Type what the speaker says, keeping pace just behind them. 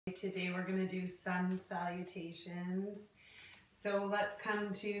Today we're going to do sun salutations. So let's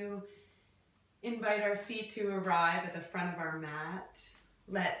come to invite our feet to arrive at the front of our mat.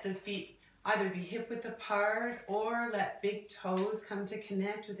 Let the feet either be hip width apart or let big toes come to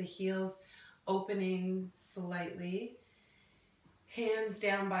connect with the heels opening slightly. Hands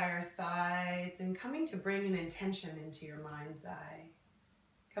down by our sides and coming to bring an intention into your mind's eye.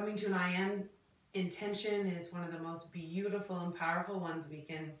 Coming to an I am intention is one of the most beautiful and powerful ones we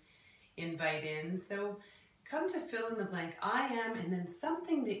can invite in. So come to fill in the blank, I am, and then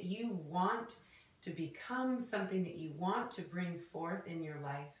something that you want to become, something that you want to bring forth in your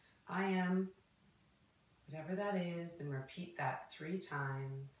life. I am, whatever that is, and repeat that 3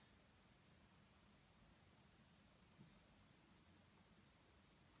 times.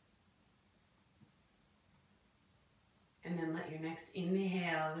 And then let your next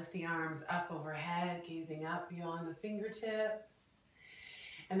inhale lift the arms up overhead, gazing up beyond the fingertips.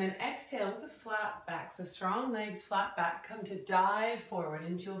 And then exhale with a flat back. So strong legs, flat back. Come to dive forward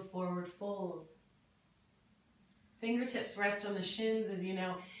into a forward fold. Fingertips rest on the shins as you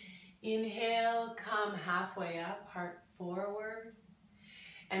know. Inhale, come halfway up, heart forward.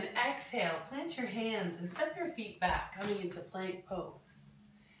 And exhale, plant your hands and step your feet back, coming into plank pose.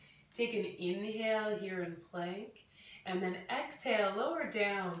 Take an inhale here in plank. And then exhale, lower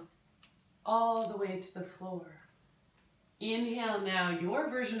down all the way to the floor. Inhale now,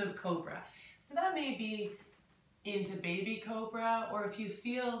 your version of cobra. So that may be into baby cobra, or if you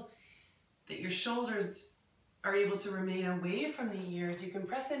feel that your shoulders are able to remain away from the ears, you can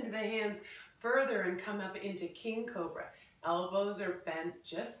press into the hands further and come up into king cobra. Elbows are bent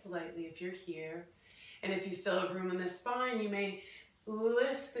just slightly if you're here. And if you still have room in the spine, you may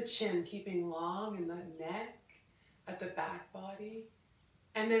lift the chin, keeping long in the neck, at the back body.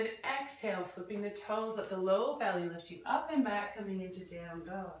 And then exhale, flipping the toes, let the low belly lift you up and back, coming into down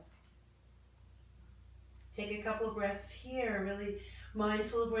dog. Take a couple breaths here, really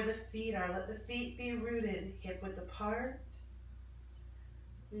mindful of where the feet are. Let the feet be rooted, hip width apart.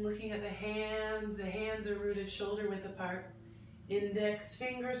 Looking at the hands are rooted shoulder width apart. Index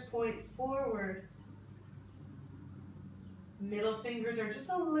fingers point forward. Middle fingers are just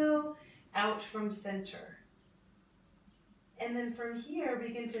a little out from center. And then from here,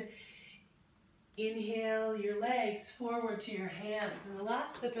 begin to inhale your legs forward to your hands. And the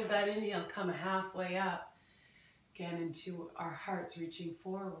last step of that inhale, come halfway up. Again, into our hearts reaching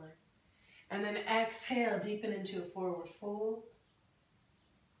forward. And then exhale, deepen into a forward fold.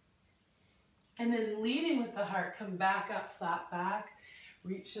 And then leading with the heart, come back up, flat back.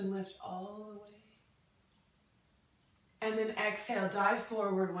 Reach and lift all the way. And then exhale, dive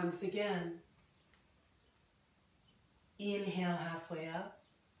forward once again. Inhale halfway up.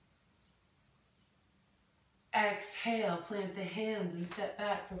 Exhale, plant the hands and step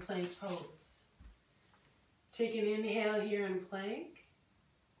back for plank pose. Take an inhale here in plank.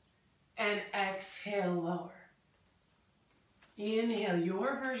 And exhale, lower. Inhale,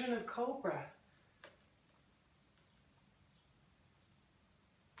 your version of cobra.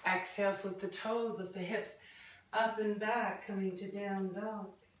 Exhale, flip the toes, lift the hips up and back, coming to down dog.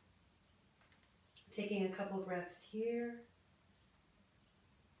 Taking a couple breaths here.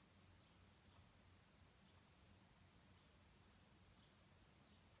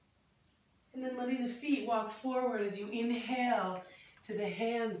 And then letting the feet walk forward as you inhale to the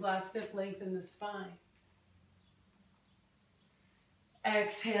hands, last sip, lengthen the spine.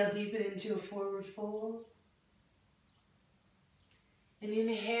 Exhale, deepen into a forward fold. And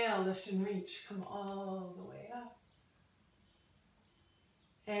inhale, lift and reach, come all the way up.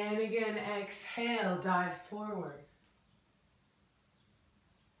 And again, exhale, dive forward.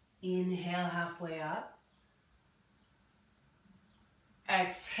 Inhale, halfway up.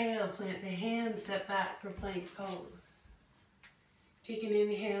 Exhale, plant the hands, step back for plank pose. Take an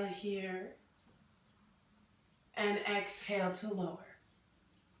inhale here. And exhale to lower.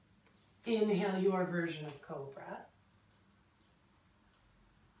 Inhale, your version of cobra.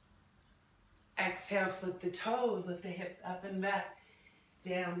 Exhale, flip the toes, lift the hips up and back.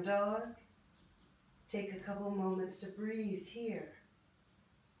 Down dog. Take a couple moments to breathe here.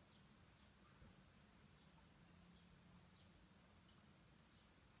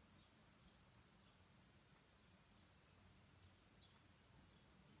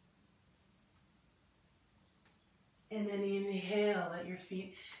 And then inhale, let your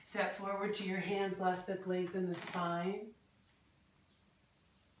feet step forward to your hands, last sip, lengthen the spine.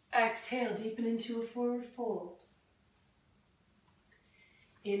 Exhale, deepen into a forward fold.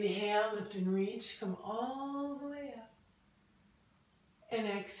 Inhale, lift and reach, come all the way up. And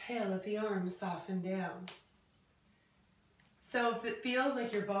exhale, let the arms soften down. So if it feels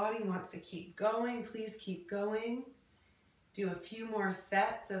like your body wants to keep going, please keep going. Do a few more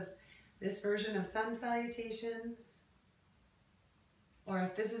sets of this version of sun salutations. Or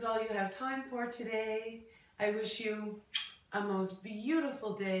if this is all you have time for today, I wish you a most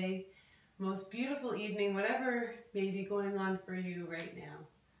beautiful day, most beautiful evening, whatever may be going on for you right now.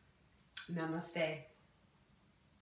 Namaste.